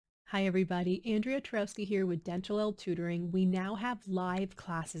Hi everybody, Andrea Turowski here with Dentalelle Tutoring. We now have live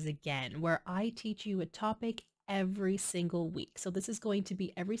classes again where I teach you a topic every single week. So this is going to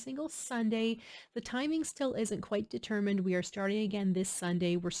be every single Sunday. The timing still isn't quite determined. We are starting again this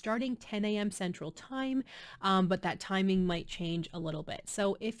Sunday. We're starting 10 a.m. Central Time, but that timing might change a little bit.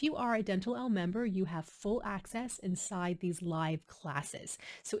 So if you are a Dentalelle member, you have full access inside these live classes.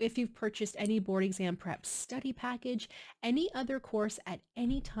 So if you've purchased any board exam prep study package, any other course at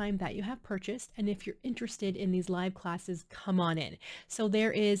any time that you have purchased, and if you're interested in these live classes, come on in. So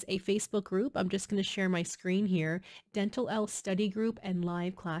there is a Facebook group. I'm just going to share my screen here. Dentalelle Study Group and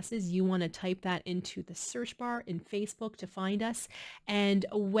Live Classes. You want to type that into the search bar in Facebook to find us. And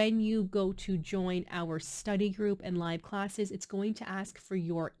when you go to join our study group and live classes, it's going to ask for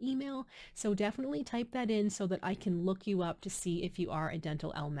your email. So definitely type that in so that I can look you up to see if you are a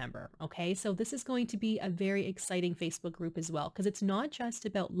Dentalelle member. Okay, so this is going to be a very exciting Facebook group as well, because it's not just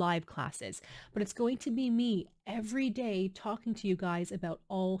about live classes, but it's going to be me every day talking to you guys about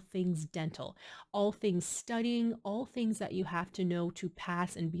all things dental, all things studying, all things that you have to know to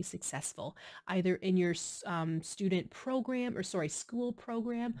pass and be successful, either in your student program school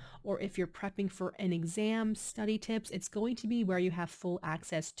program, or if you're prepping for an exam, study tips. It's going to be where you have full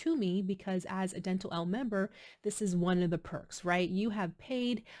access to me, because as a Dentalelle member, this is one of the perks, right? You have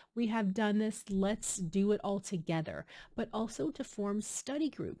paid, we have done this, let's do it all together. But also to form study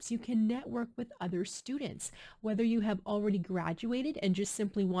groups. You can network with other students. Whether you have already graduated and just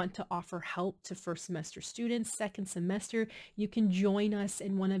simply want to offer help to first semester students, second semester, you can join us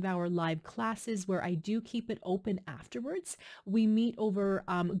in one of our live classes where I do keep it open afterwards. We meet over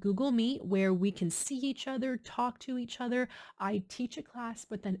Google Meet where we can see each other, talk to each other. I teach a class,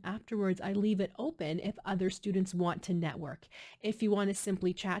 but then afterwards I leave it open if other students want to network. If you want to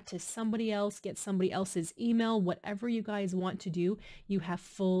simply chat to somebody else, get somebody else's email, whatever you guys want to do, you have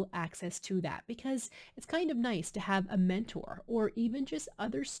full access to that, because it's kind of nice to have a mentor or even just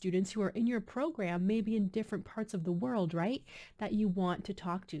other students who are in your program, maybe in different parts of the world, right, that you want to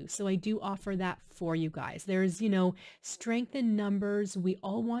talk to. So I do offer that for you guys. There's, strength in numbers. We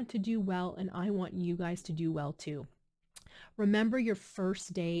all want to do well, and I want you guys to do well too. Remember your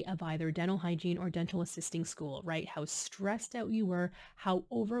first day of either dental hygiene or dental assisting school, right? How stressed out you were, how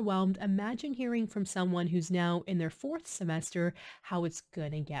overwhelmed. Imagine hearing from someone who's now in their fourth semester how it's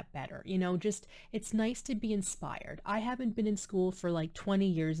going to get better. Just it's nice to be inspired. I haven't been in school for like 20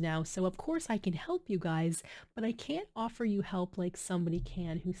 years now, so of course I can help you guys, but I can't offer you help like somebody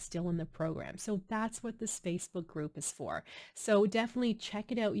can who's still in the program. So that's what this Facebook group is for. So definitely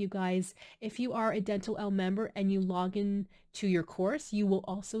check it out, you guys. If you are a Dentalelle member and you log in to your course, you will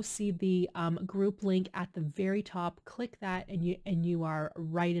also see the group link at the very top. Click that and you are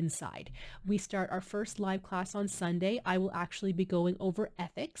right inside. We start our first live class on Sunday. I will actually be going over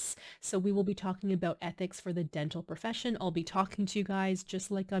ethics. So we will be talking about ethics for the dental profession. I'll be talking to you guys just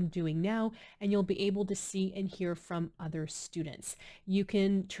like I'm doing now, and you'll be able to see and hear from other students. You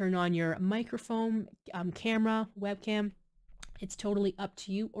can turn on your microphone, camera, webcam. It's totally up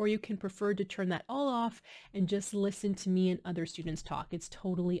to you, or you can prefer to turn that all off and just listen to me and other students talk. It's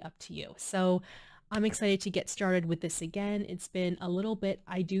totally up to you. So I'm excited to get started with this again. It's been a little bit.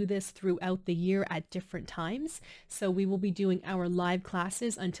 I do this throughout the year at different times. So we will be doing our live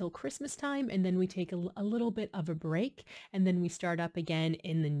classes until Christmas time, and then we take a little bit of a break, and then we start up again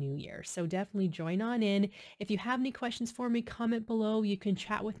in the new year. So definitely join on in. If you have any questions for me, comment below. You can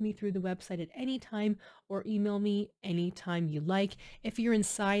chat with me through the website at any time or email me anytime you like. If you're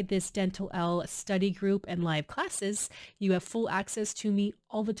inside this Dentalelle study group and live classes, you have full access to me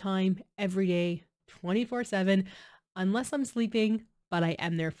all the time, every day, 24/7, unless I'm sleeping, but I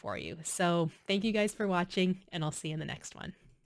am there for you. So thank you guys for watching, and I'll see you in the next one.